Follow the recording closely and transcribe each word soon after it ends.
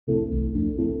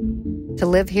To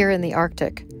live here in the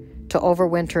Arctic, to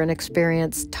overwinter and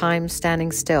experience time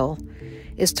standing still,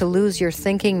 is to lose your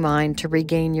thinking mind to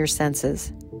regain your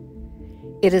senses.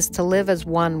 It is to live as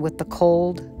one with the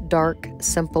cold, dark,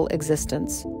 simple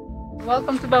existence.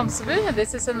 Welcome to Bamsebu.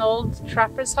 This is an old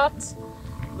trapper's hut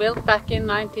built back in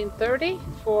 1930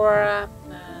 for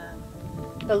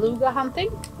beluga hunting,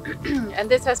 and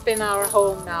this has been our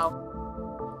home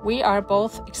now. We are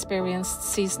both experienced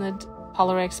seasoned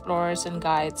polar explorers and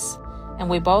guides, and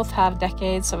we both have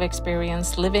decades of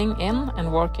experience living in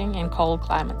and working in cold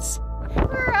climates.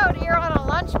 We're out here on a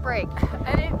lunch break,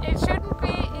 And it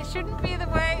shouldn't be the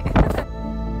way.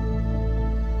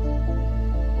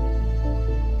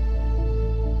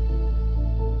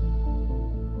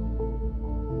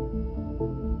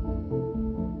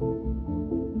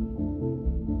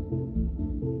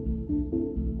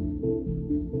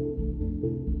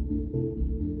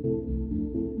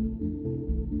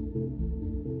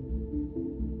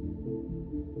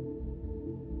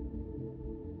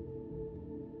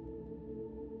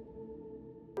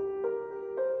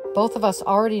 Both of us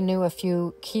already knew a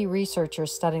few key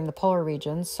researchers studying the polar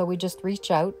regions, so we just reached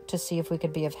out to see if we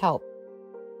could be of help.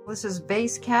 This is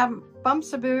Base Camp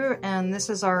Bamsebu, and this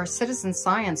is our citizen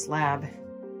science lab.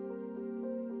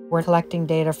 We're collecting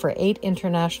data for 8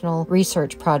 international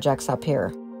research projects up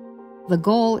here. The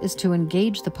goal is to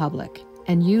engage the public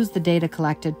and use the data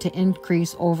collected to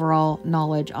increase overall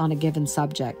knowledge on a given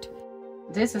subject.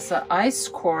 This is an ice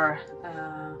core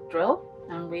drill,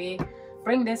 and we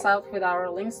bring this out with our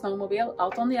Lynx snowmobile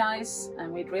out on the ice,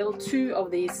 and we drill 2 of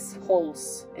these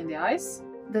holes in the ice.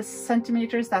 The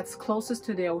centimeters that's closest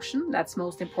to the ocean, that's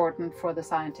most important for the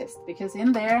scientist, because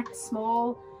in there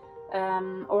small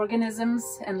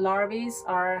organisms and larvae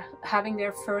are having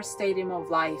their first stadium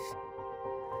of life.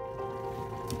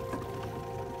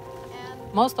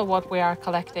 Most of what we are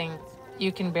collecting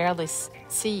you can barely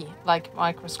see, like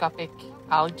microscopic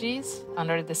algae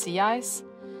under the sea ice.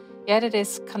 Yet it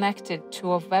is connected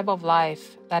to a web of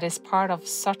life that is part of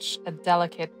such a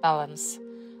delicate balance,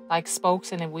 like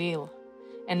spokes in a wheel.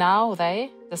 And now they,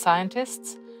 the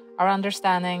scientists, are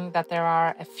understanding that there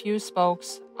are a few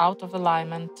spokes out of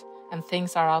alignment and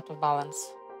things are out of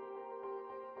balance.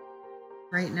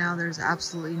 Right now there's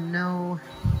absolutely no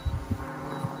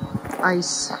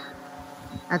ice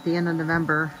at the end of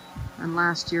November, and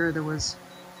last year there was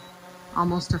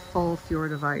almost a full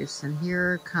fjord of ice, and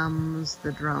here comes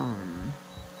the drone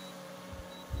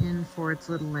in for its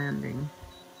little landing.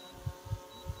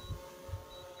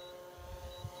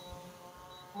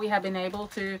 We have been able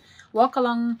to walk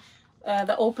along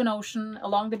the open ocean,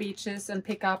 along the beaches, and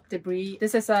pick up debris.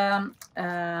 This is a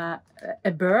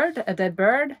dead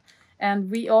bird,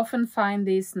 and we often find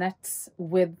these nets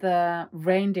with the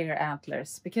reindeer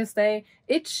antlers because they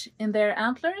itch in their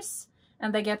antlers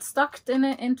and they get stuck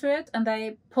into it, and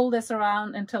they pull this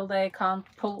around until they can't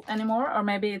pull anymore, or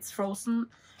maybe it's frozen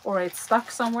or it's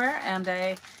stuck somewhere, and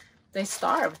they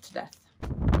starve to death.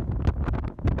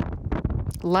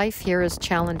 Life here is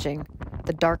challenging.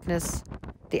 The darkness,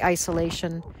 the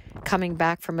isolation, coming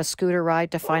back from a scooter ride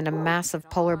to find a massive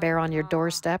polar bear on your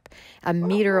doorstep, a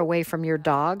meter away from your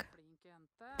dog.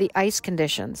 The ice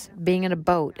conditions, being in a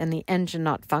boat and the engine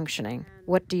not functioning.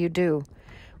 What do?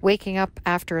 Waking up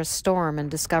after a storm and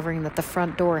discovering that the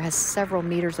front door has several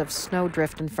meters of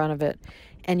snowdrift in front of it,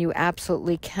 and you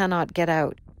absolutely cannot get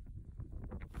out.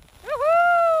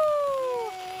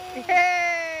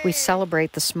 We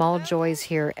celebrate the small joys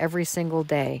here every single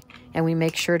day, and we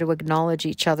make sure to acknowledge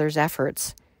each other's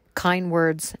efforts. Kind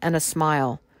words and a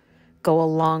smile go a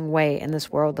long way in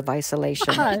this world of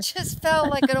isolation. It just felt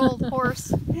like an old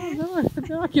horse.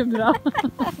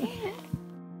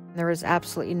 There is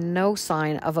absolutely no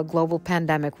sign of a global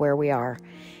pandemic where we are.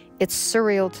 It's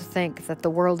surreal to think that the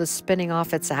world is spinning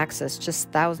off its axis just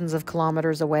thousands of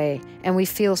kilometers away, and we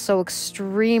feel so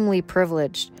extremely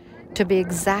privileged to be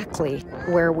exactly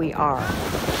where we are.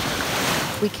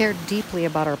 We care deeply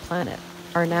about our planet,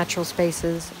 our natural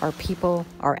spaces, our people,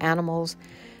 our animals,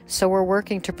 so we're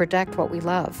working to protect what we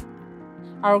love.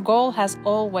 Our goal has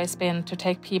always been to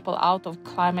take people out of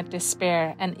climate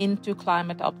despair and into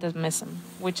climate optimism,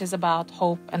 which is about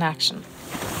hope and action.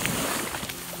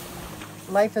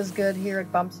 Life is good here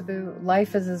at Bamsebu.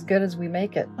 Life is as good as we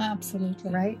make it.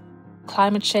 Absolutely. Right?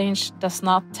 Climate change does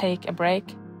not take a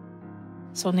break,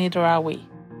 so neither are we.